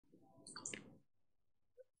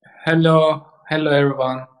Hello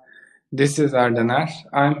everyone. This is Erdener.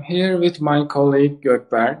 I'm here with my colleague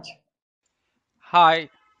Gökberk. Hi,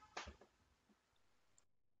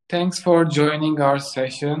 Thanks for joining our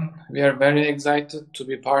session. We are very excited to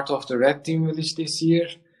be part of the Red Team Village this year.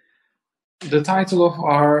 The title of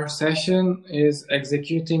our session is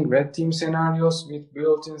Executing Red Team Scenarios with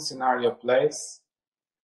Built-in Scenario Plays.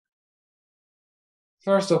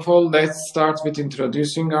 First of all, let's start with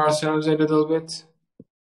introducing ourselves a little bit.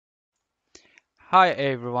 hi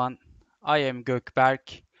everyone. I am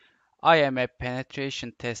Gökberk. I am a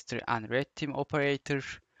penetration tester and red team operator.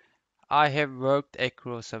 I have worked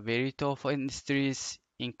across a variety of industries,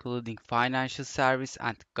 including financial service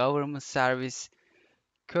and government service.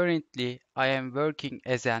 Currently, I am working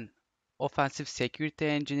as an offensive security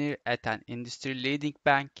engineer at an industry-leading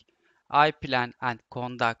bank. I plan and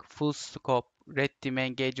conduct full-scope red team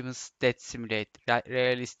engagements that simulate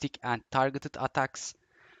realistic and targeted attacks.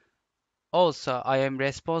 Also, I am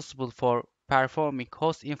responsible for performing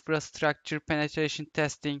host infrastructure penetration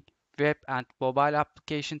testing, web and mobile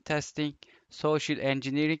application testing, social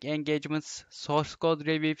engineering engagements, source code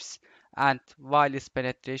reviews, and wireless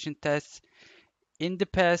penetration tests. In the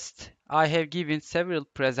past, I have given several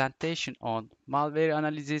presentations on malware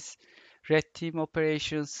analysis, red team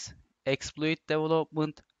operations, exploit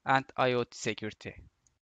development, and IoT security.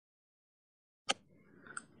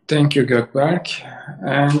 Thank you, Gökberk.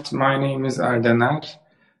 And my name is Erdener.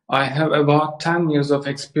 I have about 10 years of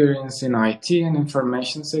experience in IT and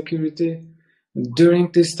information security.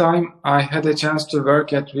 During this time, I had a chance to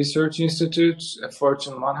work at research institutes, a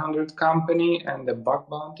Fortune 100 company, and a bug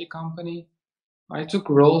bounty company. I took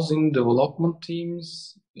roles in development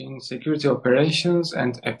teams, in security operations,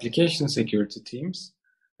 and application security teams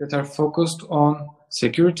that are focused on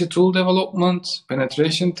security tool development,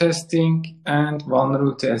 penetration testing, and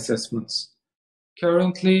vulnerability assessments.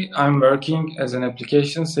 Currently, I'm working as an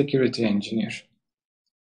application security engineer.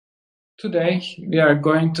 Today, we are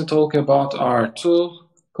going to talk about our tool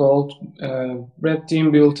called Red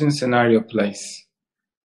Team Built-in Scenario Plays,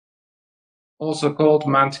 also called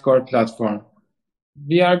Manticore Platform.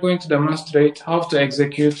 We are going to demonstrate how to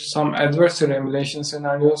execute some adversary emulation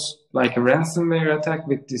scenarios like a ransomware attack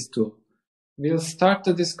with this tool. We'll start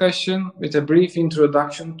the discussion with a brief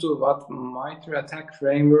introduction to what MITRE attack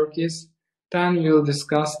framework is. Then we'll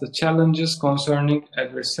discuss the challenges concerning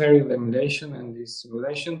adversarial emulation and these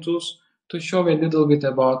simulation tools to show a little bit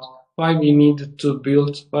about why we wanted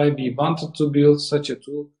to build such a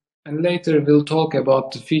tool, and later we'll talk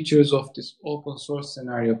about the features of this open source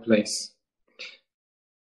scenario plays.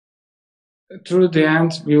 Through the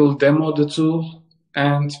end, we will demo the tool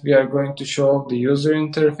and we are going to show the user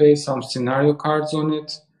interface, some scenario cards on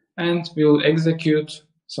it, and we will execute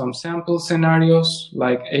some sample scenarios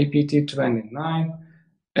like APT29,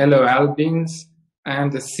 LOL bins,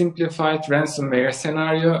 and a simplified ransomware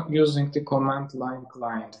scenario using the command line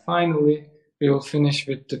client. Finally, we will finish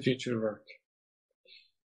with the future work.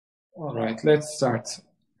 All right, let's start.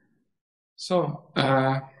 So,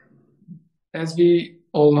 as we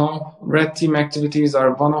all know, red team activities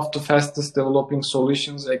are one of the fastest developing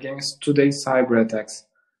solutions against today's cyber attacks.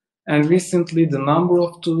 And recently, the number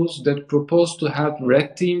of tools that propose to help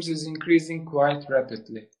red teams is increasing quite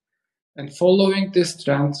rapidly. And following this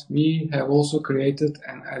trend, we have also created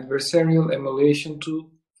an adversarial emulation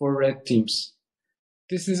tool for red teams.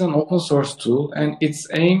 This is an open source tool, and its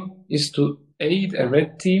aim is to aid a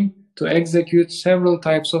red team to execute several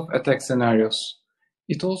types of attack scenarios.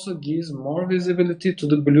 It also gives more visibility to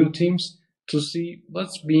the blue teams to see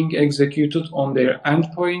what's being executed on their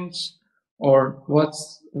endpoints or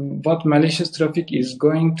what malicious traffic is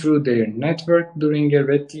going through their network during a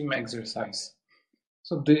red team exercise.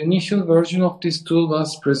 So the initial version of this tool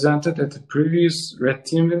was presented at the previous Red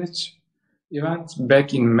Team Village event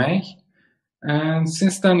back in May. And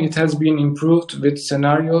since then it has been improved with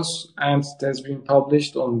scenarios and it has been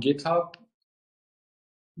published on GitHub.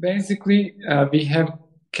 Basically, we have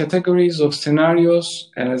categories of scenarios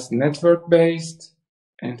as network-based,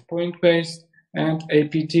 endpoint-based, and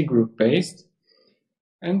APT group-based.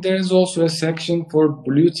 And there is also a section for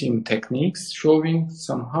blue team techniques showing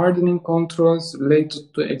some hardening controls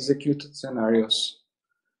related to executed scenarios.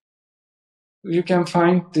 You can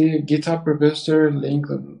find the GitHub repository link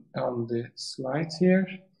on the slide here.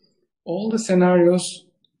 All the scenarios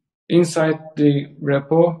inside the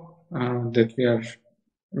repo that we are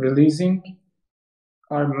releasing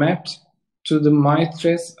are mapped to the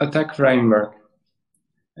MITRE's attack framework.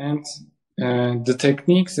 And the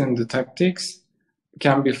techniques and the tactics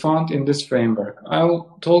can be found in this framework.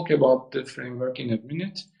 I'll talk about the framework in a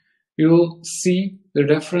minute. you'll see the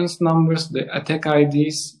reference numbers, the attack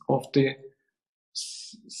IDs of the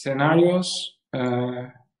scenarios,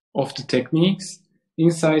 of the techniques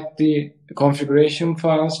inside the configuration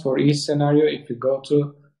files for each scenario if you go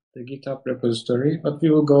to the GitHub repository, but we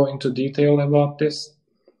will go into detail about this.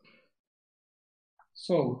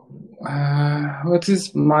 So, what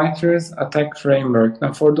is MITRE's attack framework?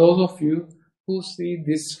 Now, for those of you who see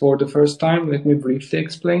this for the first time, let me briefly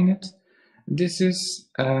explain it. This is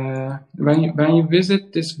when you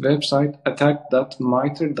visit this website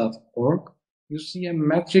attack.mitre.org, you see a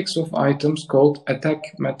matrix of items called attack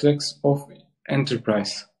matrix of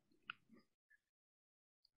enterprise.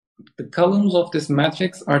 The columns of this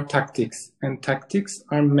matrix are tactics, and tactics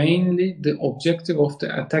are mainly the objective of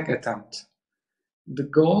the attack attempt, the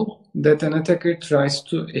goal that an attacker tries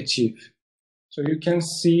to achieve. So you can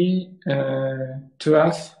see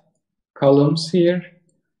 12 columns here.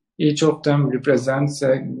 Each of them represents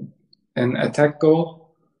an attack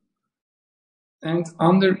goal. And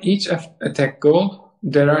under each attack goal,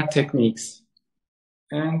 there are techniques.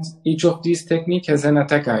 And each of these techniques has an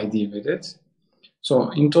attack ID with it.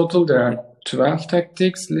 So in total, there are 12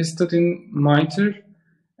 tactics listed in MITRE.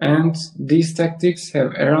 And these tactics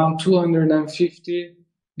have around 250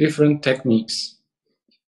 different techniques.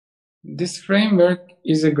 This framework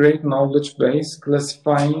is a great knowledge base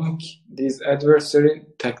classifying these adversary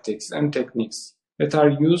tactics and techniques that are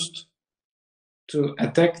used to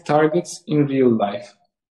attack targets in real life.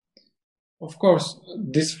 Of course,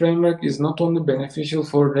 this framework is not only beneficial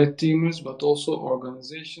for red teamers, but also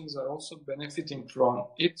organizations are also benefiting from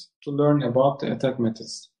it to learn about the attack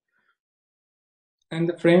methods. And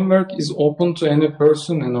the framework is open to any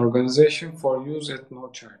person and organization for use at no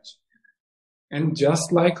charge. And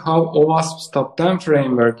just like how OWASP's top 10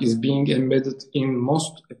 framework is being embedded in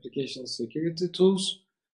most application security tools,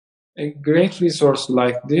 a great resource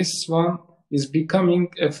like this one is becoming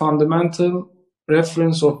a fundamental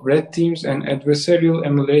reference of red teams and adversarial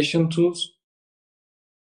emulation tools.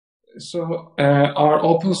 So our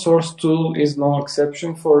open source tool is no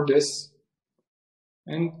exception for this.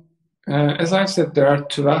 And as I've said, there are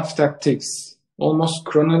 12 tactics, almost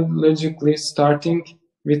chronologically starting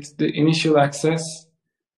with the initial access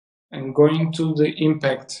and going to the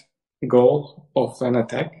impact goal of an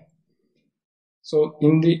attack. So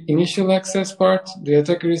in the initial access part, the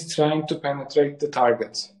attacker is trying to penetrate the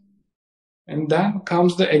target. And then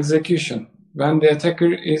comes the execution, when the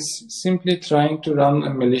attacker is simply trying to run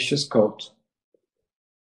a malicious code.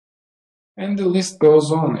 And the list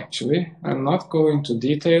goes on, actually. I'm not going to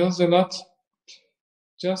details a lot.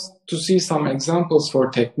 Just to see some examples for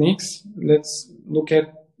techniques, let's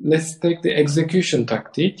take the execution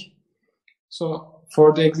tactic. So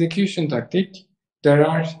for the execution tactic, there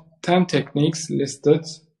are 10 techniques listed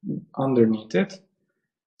underneath it.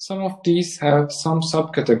 Some of these have some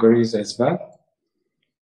subcategories as well.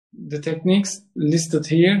 The techniques listed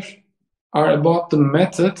here are about the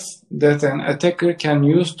methods that an attacker can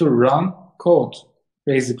use to run code,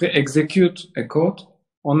 basically execute a code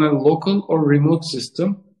on a local or remote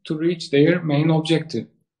system to reach their main objective.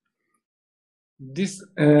 This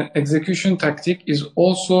execution tactic is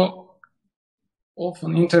also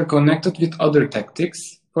often interconnected with other tactics.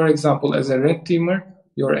 For example, as a red teamer,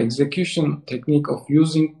 your execution technique of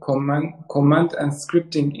using command and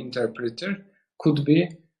scripting interpreter could be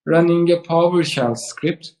running a PowerShell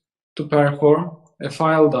script to perform a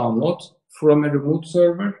file download from a remote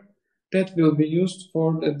server that will be used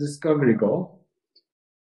for the discovery goal.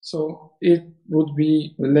 So it would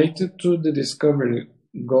be related to the discovery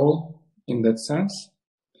goal in that sense.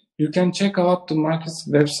 You can check out the MITRE's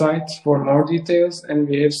website for more details, and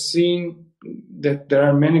we have seen that there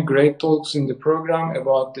are many great talks in the program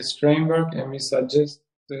about this framework, and we suggest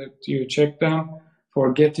that you check them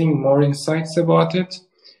for getting more insights about it.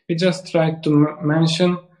 We just tried to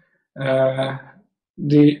mention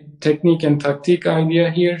the technique and tactic idea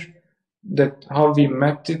here, that how we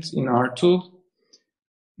mapped it in our tool.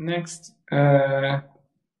 Next,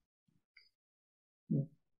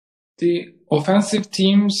 the offensive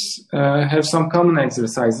teams have some common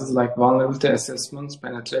exercises like vulnerability assessments,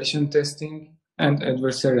 penetration testing, and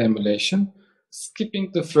adversary emulation.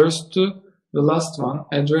 Skipping the first two, the last one,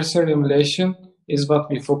 adversary emulation, is what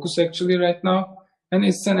we focus actually right now. And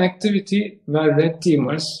it's an activity where red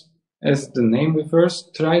teamers, as the name refers,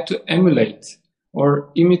 try to emulate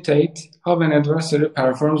or imitate how an adversary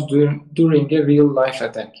performs during a real-life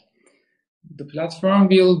attack. The platform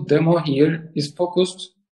we'll demo here is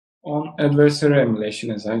focused on adversary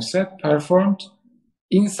emulation, as I've said, performed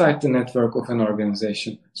inside the network of an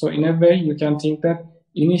organization. So in a way, you can think that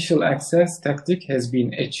initial access tactic has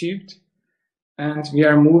been achieved, and we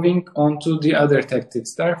are moving on to the other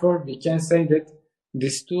tactics. Therefore, we can say that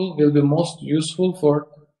this tool will be most useful for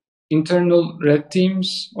internal red teams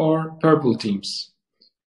or purple teams.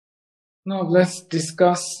 Now let's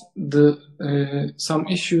discuss some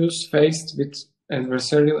issues faced with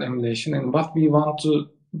adversarial emulation and what we want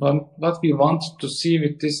to see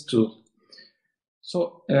with this tool.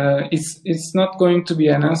 So it's not going to be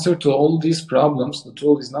an answer to all these problems. The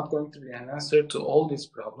tool is not going to be an answer to all these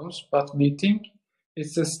problems, but we think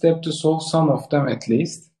it's a step to solve some of them at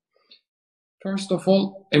least. First of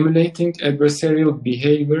all, emulating adversarial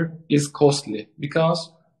behavior is costly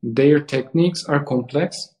because their techniques are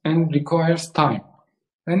complex and requires time.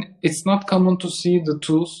 And it's not common to see the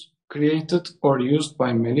tools created or used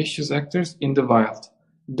by malicious actors in the wild.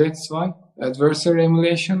 That's why adversarial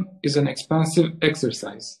emulation is an expensive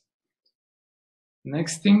exercise.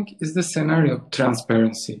 Next thing is the scenario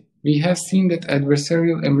transparency. We have seen that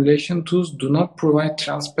adversarial emulation tools do not provide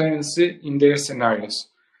transparency in their scenarios.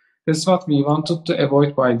 That's what we wanted to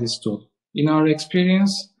avoid by this tool. In our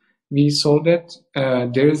experience, we saw that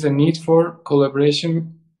there is a need for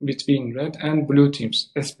collaboration between red and blue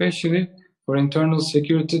teams, especially for internal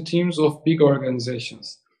security teams of big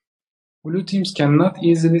organizations. Blue teams cannot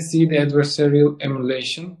easily see the adversarial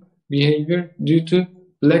emulation behavior due to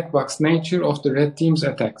black box nature of the red team's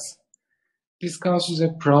attacks. This causes a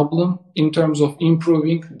problem in terms of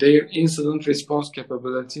improving their incident response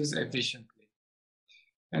capabilities efficiently.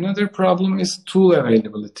 Another problem is tool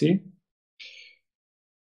availability.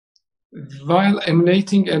 While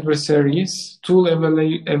emulating adversaries, tool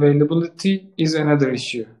availability is another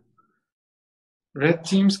issue. Red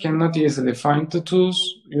teams cannot easily find the tools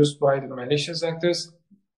used by the malicious actors,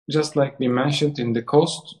 just like we mentioned in the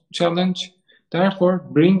cost challenge. Therefore,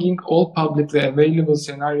 bringing all publicly available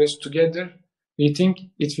scenarios together, we think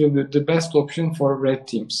it will be the best option for red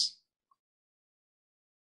teams.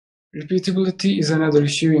 Repeatability is another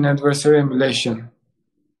issue in adversary emulation.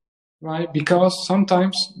 Why? Because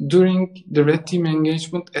sometimes during the red team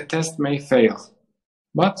engagement, a test may fail,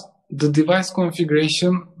 but the device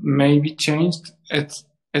configuration may be changed at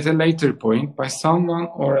a later point by someone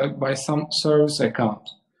or by some service account.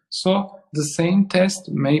 So the same test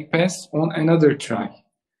may pass on another try.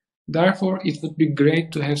 Therefore, it would be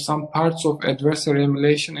great to have some parts of adversary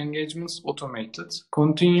emulation engagements automated,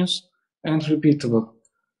 continuous, and repeatable.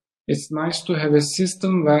 It's nice to have a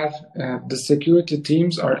system where the security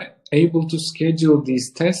teams are able to schedule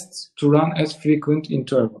these tests to run at frequent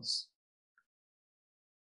intervals.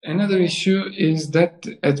 Another issue is that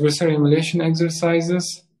adversary emulation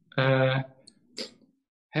exercises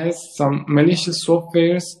has some malicious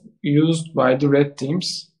softwares used by the red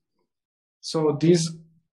teams. So these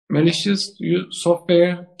malicious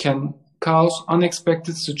software can cause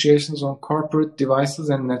unexpected situations on corporate devices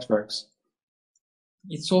and networks.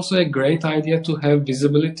 It's also a great idea to have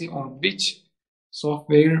visibility on which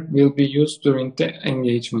software will be used during the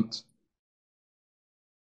engagement.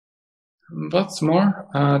 What's more,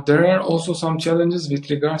 there are also some challenges with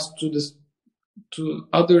regards to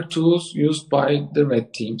other tools used by the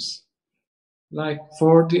red teams. Like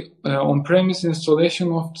for the on-premise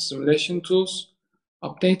installation of simulation tools,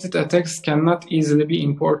 updated attacks cannot easily be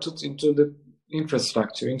imported into the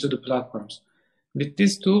infrastructure, into the platforms. With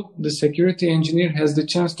this tool, the security engineer has the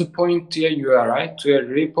chance to point to a URI, to a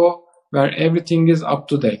repo where everything is up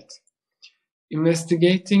to date.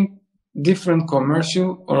 Investigating different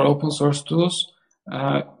commercial or open source tools,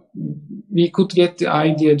 we could get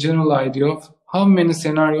the general idea of how many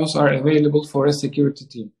scenarios are available for a security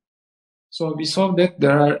team. So we saw that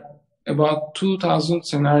there are about 2,000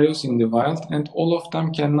 scenarios in the wild, and all of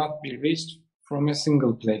them cannot be reached from a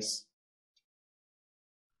single place.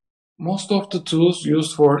 Most of the tools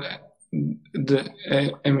used for the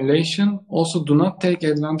emulation also do not take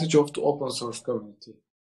advantage of the open source community.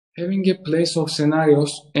 Having a place of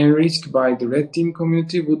scenarios enriched by the red team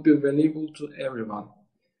community would be valuable to everyone.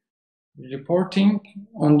 Reporting,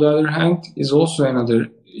 on the other hand, is also another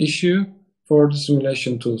issue for the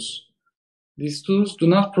simulation tools. These tools do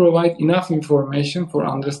not provide enough information for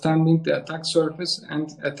understanding the attack surface and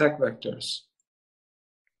attack vectors.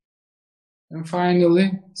 And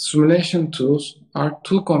finally, simulation tools are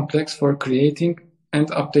too complex for creating and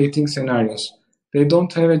updating scenarios. They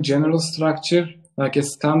don't have a general structure like a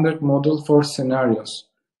standard model for scenarios.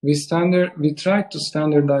 We tried to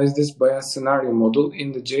standardize this by a scenario model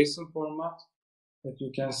in the JSON format that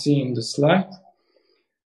you can see in the slide.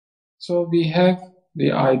 So we have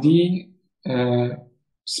the ID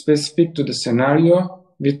specific to the scenario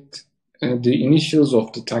with the initials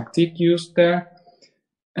of the tactic used there,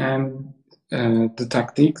 and the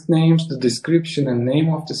tactic names, the description and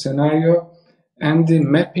name of the scenario, and the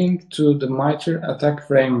mapping to the MITRE attack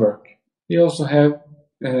framework. We also have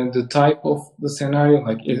the type of the scenario,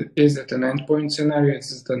 like is it an endpoint scenario,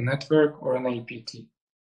 is it a network or an APT?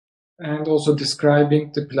 And also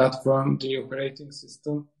describing the platform, the operating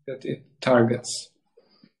system that it targets.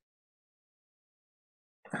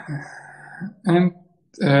 And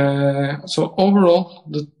so overall,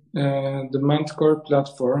 the MITRE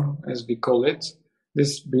platform, as we call it,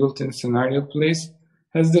 this built-in scenario place,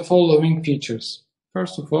 has the following features.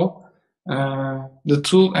 First of all, the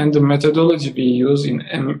tool and the methodology we use in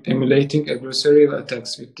emulating adversarial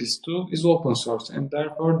attacks with this tool is open source, and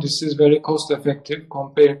therefore this is very cost effective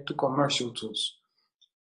compared to commercial tools.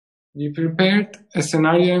 We prepared a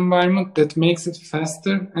scenario environment that makes it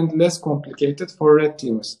faster and less complicated for red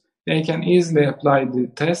teamers. They can easily apply the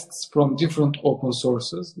tests from different open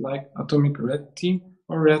sources like Atomic Red Team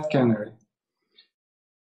or Red Canary.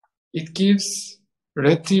 It gives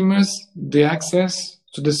red teamers the access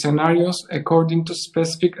to the scenarios according to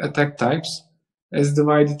specific attack types as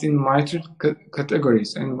divided in MITRE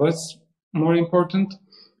categories. And what's more important,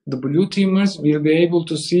 the blue teamers will be able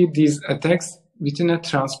to see these attacks within a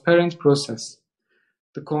transparent process.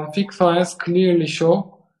 The config files clearly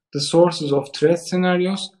show the sources of threat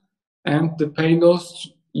scenarios and the payloads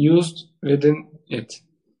used within it.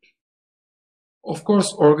 Of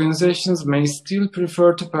course, organizations may still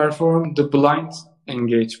prefer to perform the blind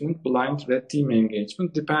engagement, blind red team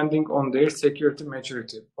engagement, depending on their security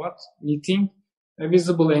maturity. But we think a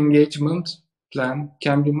visible engagement plan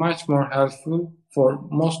can be much more helpful for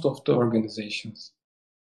most of the organizations.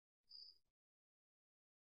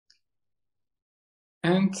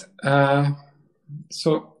 And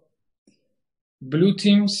so blue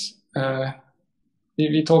teams,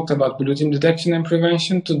 we talked about blue team detection and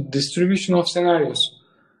prevention to distribution of scenarios.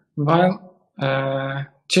 While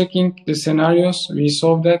checking the scenarios, we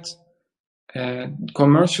saw that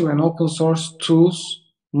commercial and open source tools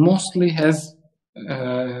mostly has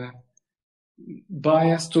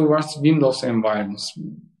bias towards Windows environments.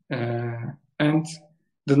 And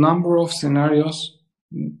the number of scenarios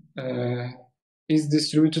is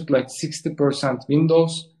distributed like 60%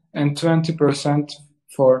 Windows and 20%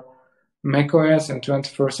 for macOS and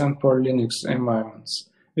 20% for Linux environments.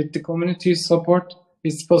 With the community support,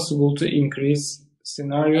 it's possible to increase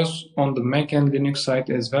scenarios on the Mac and Linux side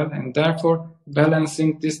as well, and therefore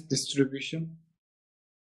balancing this distribution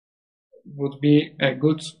would be a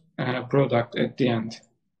good product at the end.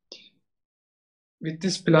 With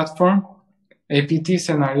this platform, APT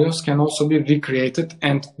scenarios can also be recreated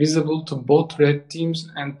and visible to both red teams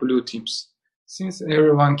and blue teams. Since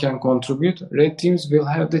everyone can contribute, red teams will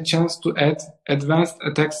have the chance to add advanced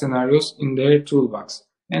attack scenarios in their toolbox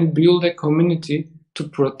and build a community to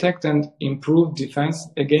protect and improve defense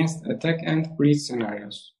against attack and breach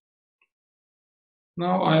scenarios.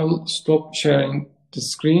 Now I will stop sharing the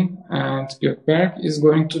screen, and Gökberk is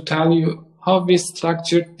going to tell you how we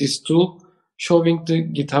structured this tool, showing the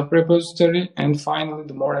GitHub repository, and finally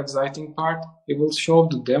the more exciting part, he will show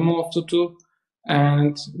the demo of the tool,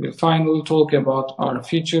 and we'll finally talk about our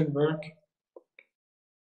future work.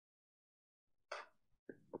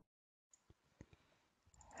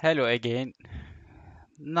 Hello again.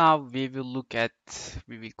 Now we will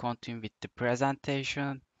continue with the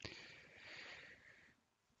presentation.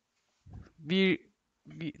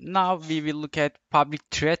 Now we will look at public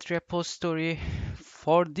threat repository.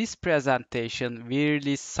 For this presentation, we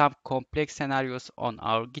released some complex scenarios on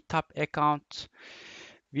our GitHub account.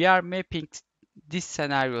 We are mapping these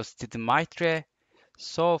scenarios to the MITRE.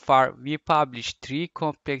 So far, we published 3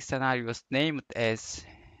 complex scenarios named as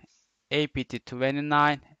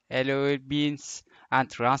APT29, LOL beans, and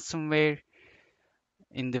ransomware.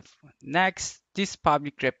 In the next, this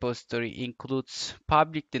public repository includes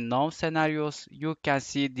publicly known scenarios. You can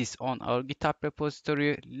see this on our GitHub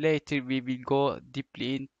repository. Later, we will go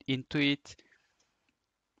deeply into it.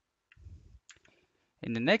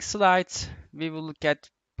 In the next slides, we will look at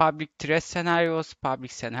public threat scenarios,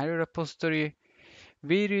 public scenario repository.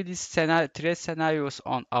 We release threat scenarios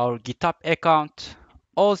on our GitHub account.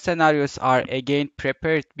 All scenarios are again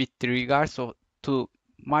prepared with regards to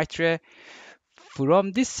MITRE.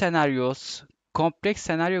 From these scenarios, complex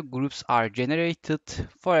scenario groups are generated.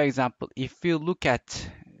 For example, if we look at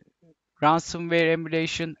ransomware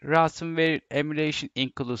emulation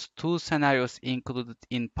includes 2 scenarios included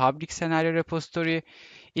in public scenario repository.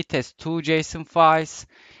 It has 2 JSON files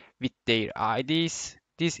with their IDs.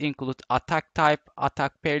 These include attack type,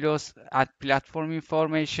 attack payloads, and platform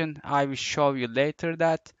information. I will show you later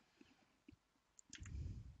that.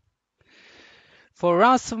 For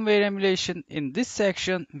ransomware emulation, in this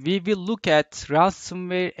section, we will look at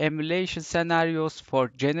ransomware emulation scenarios for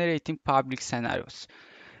generating public scenarios.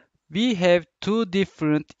 We have two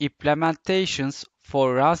different implementations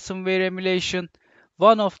for ransomware emulation.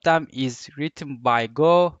 One of them is written by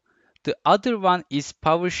Go, the other one is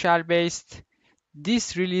PowerShell based.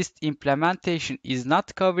 This released implementation is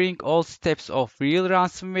not covering all steps of real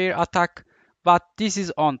ransomware attack, but this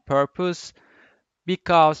is on purpose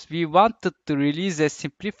because we wanted to release a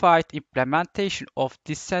simplified implementation of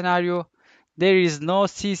this scenario. There is no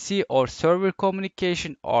CC or server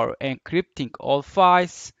communication or encrypting all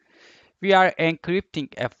files. We are encrypting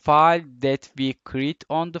a file that we create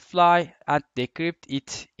on the fly and decrypt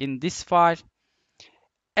it in this file.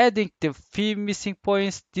 Adding the few missing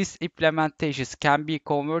points, these implementations can be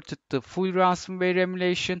converted to full ransomware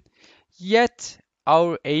emulation. Yet,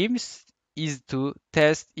 our aim is to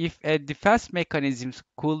test if a defense mechanism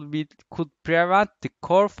could prevent the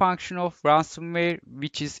core function of ransomware,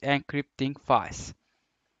 which is encrypting files.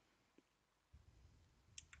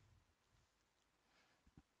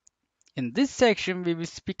 In this section, we will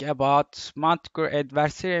speak about MITRE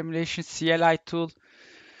Adversary Emulation CLI tool.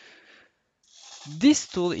 This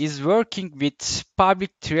tool is working with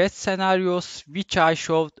public threat scenarios, which I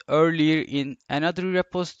showed earlier in another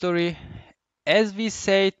repository. As we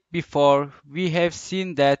said before, we have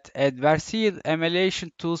seen that adversarial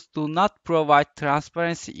emulation tools do not provide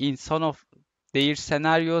transparency in some of their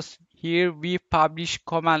scenarios. Here we publish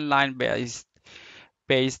command line based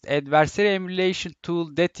adversary emulation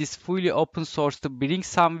tool that is fully open source to bring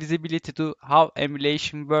some visibility to how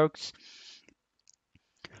emulation works.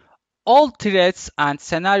 All threats and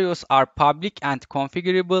scenarios are public and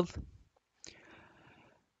configurable.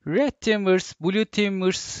 Red teamers, blue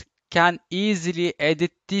teamers can easily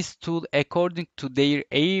edit this tool according to their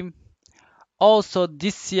aim. Also,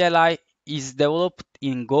 this CLI is developed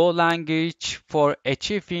in Go language for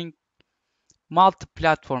achieving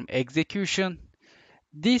multi-platform execution.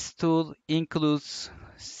 This tool includes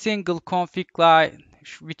single config line,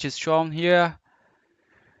 which is shown here,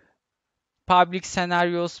 public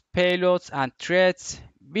scenarios, payloads, and threads.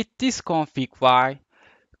 With this config file,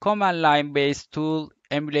 command line based tool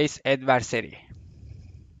emulates adversary.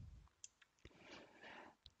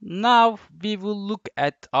 Now we will look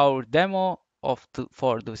at our demo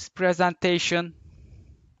for this presentation.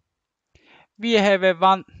 We have a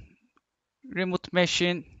one remote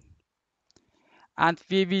machine and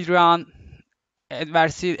we will run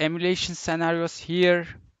adversary emulation scenarios here.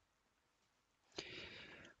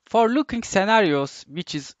 For looking scenarios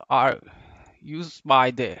which are used by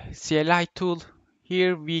the CLI tool,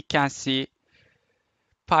 here we can see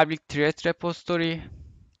public threat repository.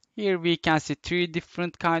 Here we can see three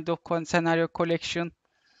different kind of scenario collection.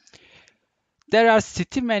 There are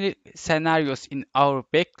many scenarios in our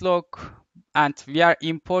backlog and we are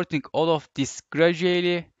importing all of this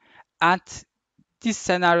gradually, and these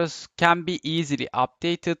scenarios can be easily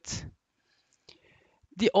updated.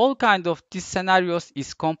 The all kind of these scenarios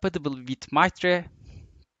is compatible with MITRE.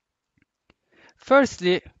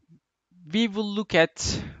 Firstly, we will look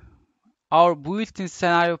at our built-in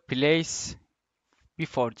scenario place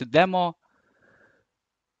before the demo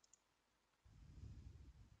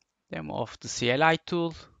of the CLI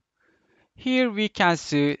tool. Here we can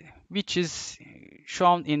see which is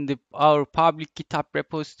shown in our public GitHub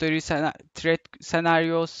repository threat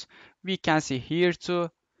scenarios. We can see here too.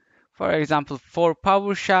 For example, for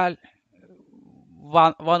PowerShell,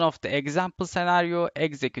 one of the example scenario,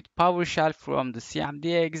 execute PowerShell from the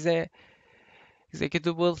cmd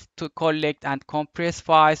executable to collect and compress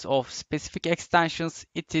files of specific extensions.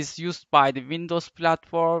 It is used by the Windows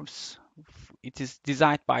platforms. It is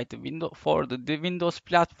designed by the Windows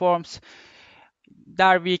platforms.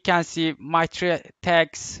 There we can see MITRE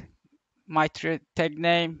tags, MITRE tag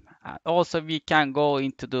name. Also, we can go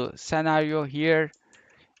into the scenario here.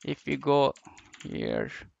 If we go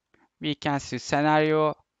here, we can see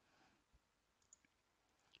scenario.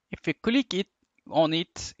 If we click on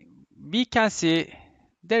it, we can see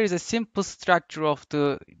there is a simple structure of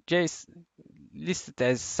the JSON listed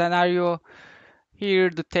as scenario. Here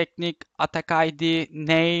the technique, attack ID,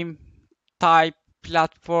 name, type,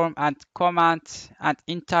 platform, and command and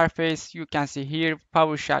interface. You can see here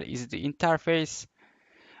PowerShell is the interface.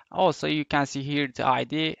 Also, you can see here the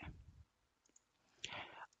ID.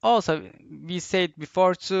 Also, we said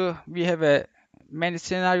before too, we have many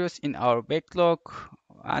scenarios in our backlog,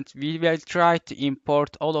 and we will try to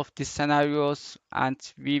import all of these scenarios, and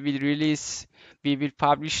we will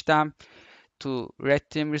publish them to red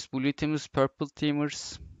teamers, blue teamers, purple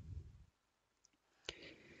teamers.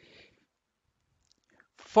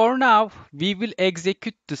 For now, we will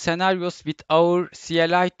execute the scenarios with our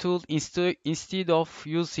CLI tool instead of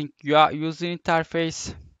using user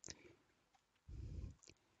interface.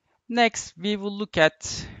 Next, we will look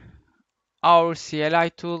at our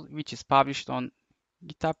CLI tool, which is published on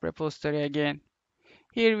GitHub repository again.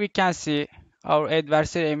 Here we can see our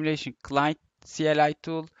adversary emulation client CLI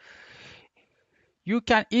tool. You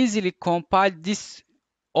can easily compile this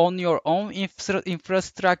on your own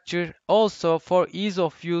infrastructure. Also, for ease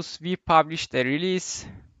of use, we published a release.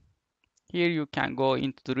 Here you can go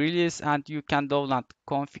into the release and you can download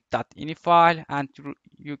config.ini file, and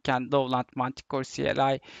you can download Manticore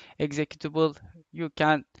CLI executable. You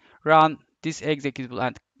can run this executable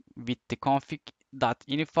and with the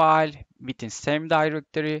config.ini file within same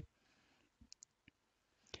directory.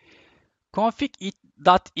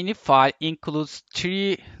 Config.ini file includes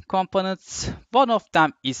three components. One of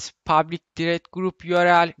them is public thread group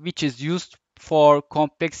URL, which is used for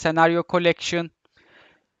complex scenario collection.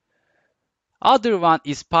 Other one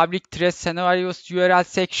is public thread scenarios URL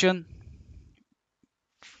section.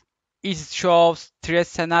 It shows thread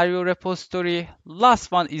scenario repository. Last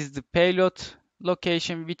one is the payload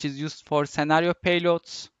location, which is used for scenario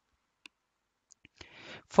payloads.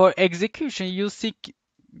 For execution,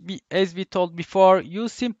 as we told before, you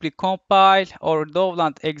simply compile or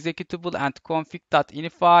download executable and config.ini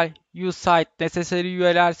file. You cite necessary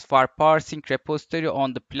URLs for parsing repository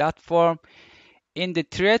on the platform. In the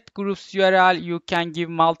thread groups URL, you can give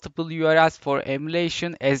multiple URLs for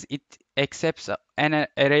emulation as it accepts an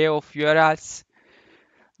array of URLs.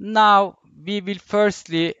 Now, we will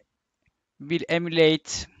firstly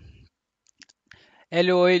emulate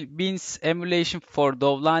LOL beans emulation for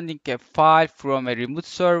downloading a file from a remote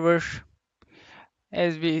server.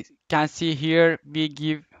 As we can see here, we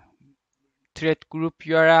give thread group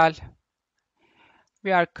URL.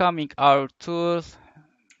 We are coming our tool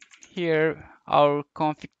here, our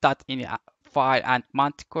config.ini file and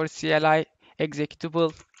Manticore CLI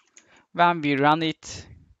executable. When we run it,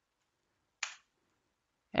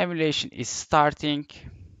 emulation is starting.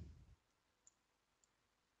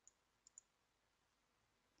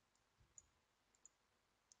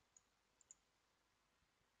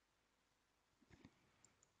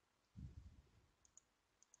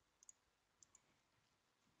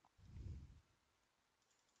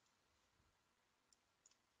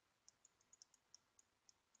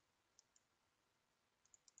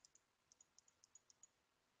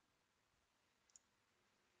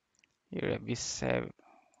 Here we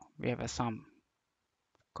have some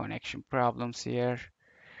connection problems here.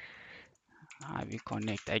 I will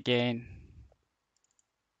connect again.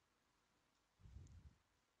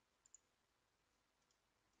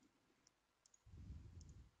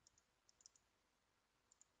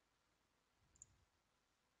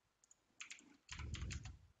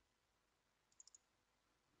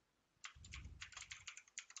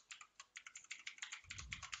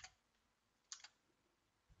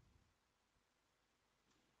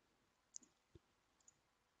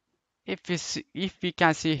 If we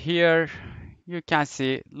can see here, you can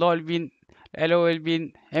see LOLWIN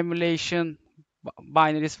emulation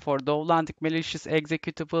binaries for downloading malicious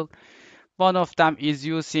executable. One of them is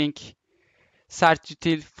using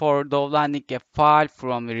certutil for downloading a file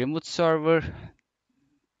from a remote server.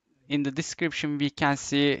 In the description, we can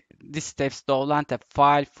see this steps download a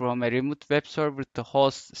file from a remote web server to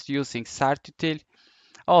host using certutil.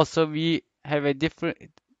 Also, we have a different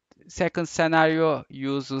second scenario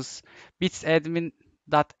uses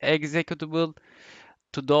bitsadmin.executable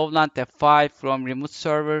to download a file from remote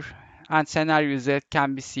server, and scenarios that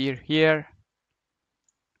can be seen here.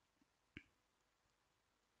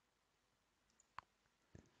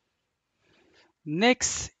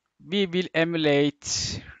 Next, we will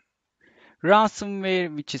emulate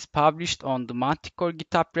ransomware, which is published on the Manticore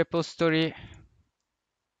GitHub repository.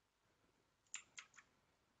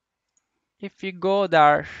 If we go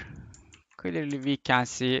there, clearly we can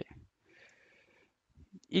see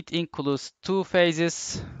it includes two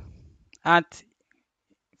phases, and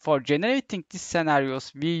for generating these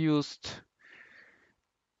scenarios, we used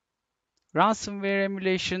ransomware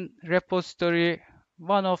emulation repository.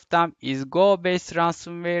 One of them is Go-based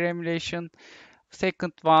ransomware emulation.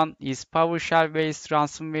 Second one is PowerShell-based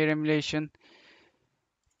ransomware emulation.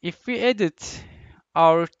 If we edit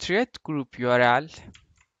our thread group URL,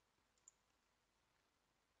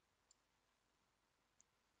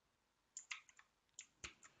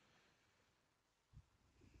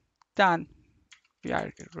 then we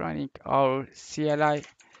are running our CLI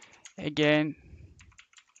again.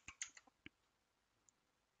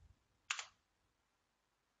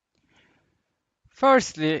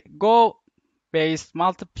 Firstly, go based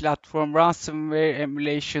multi-platform ransomware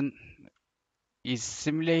emulation is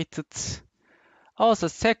simulated. Also,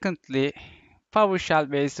 secondly,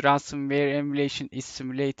 PowerShell-based ransomware emulation is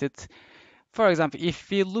simulated. For example, if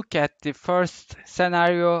we look at the first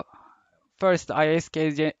scenario, first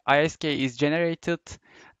ISK is generated,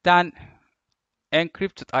 then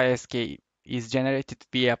encrypted ISK is generated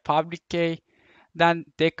via public key, then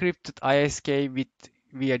decrypted ISK with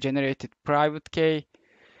via generated private key.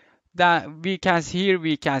 Then we can see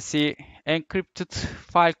encrypted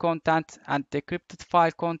file content and decrypted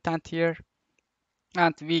file content here,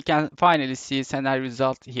 and we can finally see scenario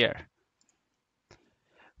result here.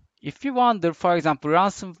 If you wonder, for example,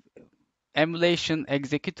 ransom emulation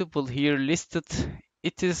executable here listed,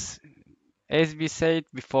 it is, as we said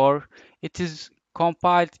before, it is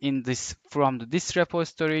compiled in this from this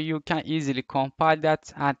repository. You can easily compile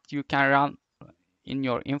that and you can run in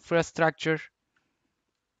your infrastructure.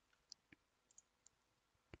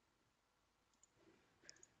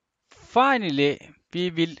 Finally, we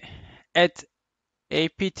will add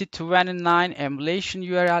apt29 emulation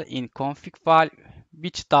URL in config file,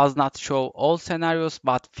 which does not show all scenarios,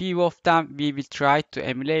 but few of them we will try to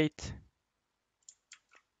emulate.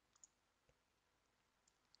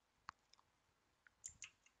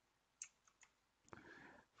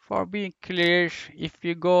 For being clear, if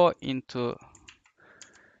you go into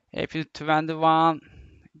apt21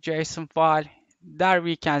 JSON file, there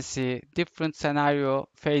we can see different scenario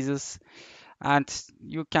phases, and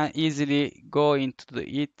you can easily go into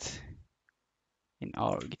it in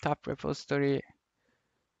our GitHub repository.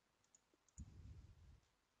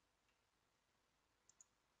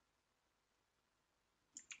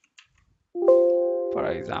 For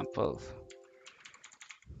example,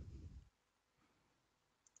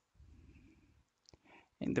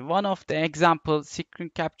 in one of the example screen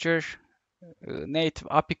capture, native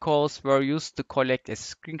API calls were used to collect a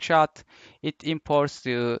screenshot. It imports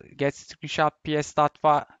the get screenshot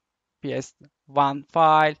ps1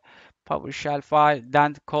 file, PowerShell file,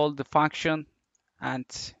 then call the function,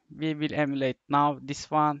 and we will emulate now this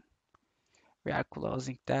one. We are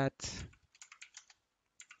closing that.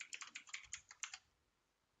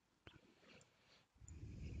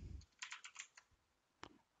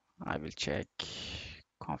 I will check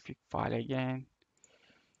config file again.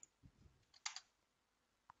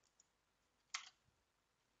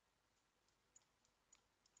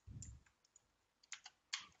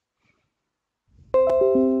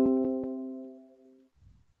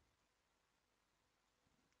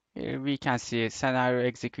 Here we can see scenario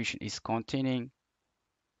execution is continuing.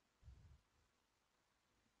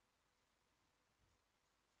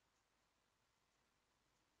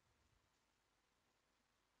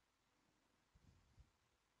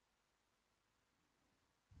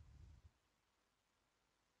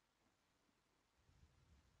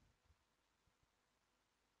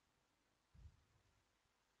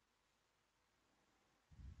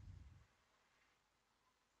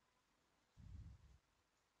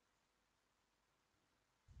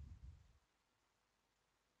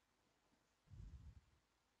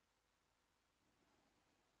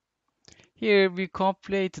 Here we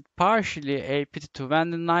completed partially a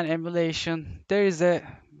PT229 emulation. There is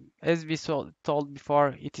as we told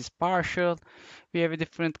before, it is partial. We have a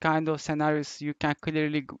different kind of scenarios. You can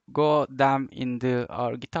clearly go them in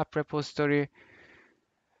our GitHub repository.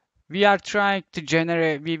 We will trying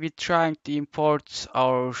to import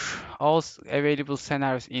our all available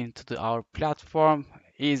scenarios into our platform.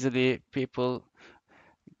 Easily people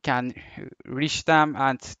can reach them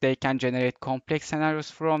and they can generate complex scenarios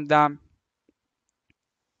from them.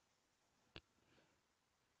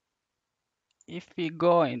 If we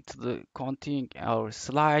go into continuing our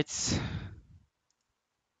slides,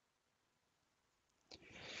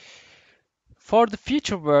 for the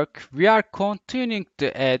future work, we are continuing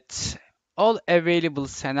to add all available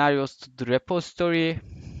scenarios to the repository.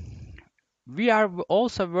 We are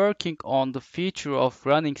also working on the feature of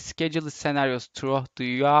running scheduled scenarios throughout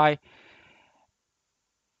the UI.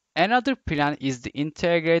 Another plan is to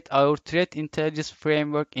integrate our threat intelligence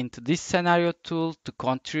framework into this scenario tool to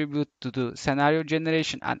contribute to the scenario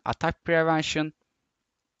generation and attack prevention.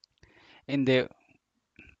 In the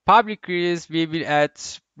public release, we will add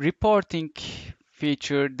reporting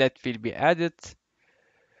feature that will be added.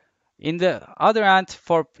 In the other hand,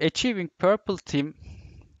 for achieving purple team,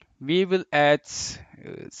 we will add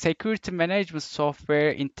security management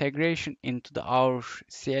software integration into our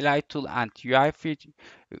CLI tool and UI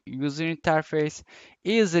user interface.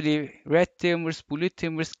 Easily, red teamers, blue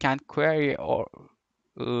teamers can query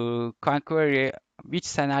which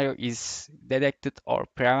scenario is detected or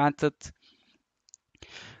prevented.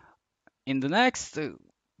 In the next,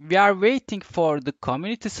 we are waiting for the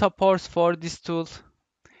community support for this tool.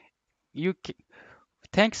 You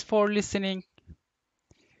Thanks for listening.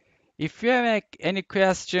 If you have any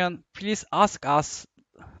question, please ask us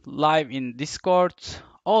live in Discord.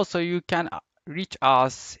 Also, you can reach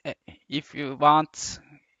us if you want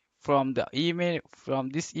from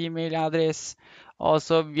this email address.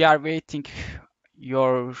 Also, we are waiting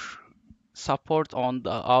your support on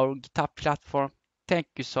our GitHub platform. Thank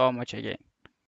you so much again.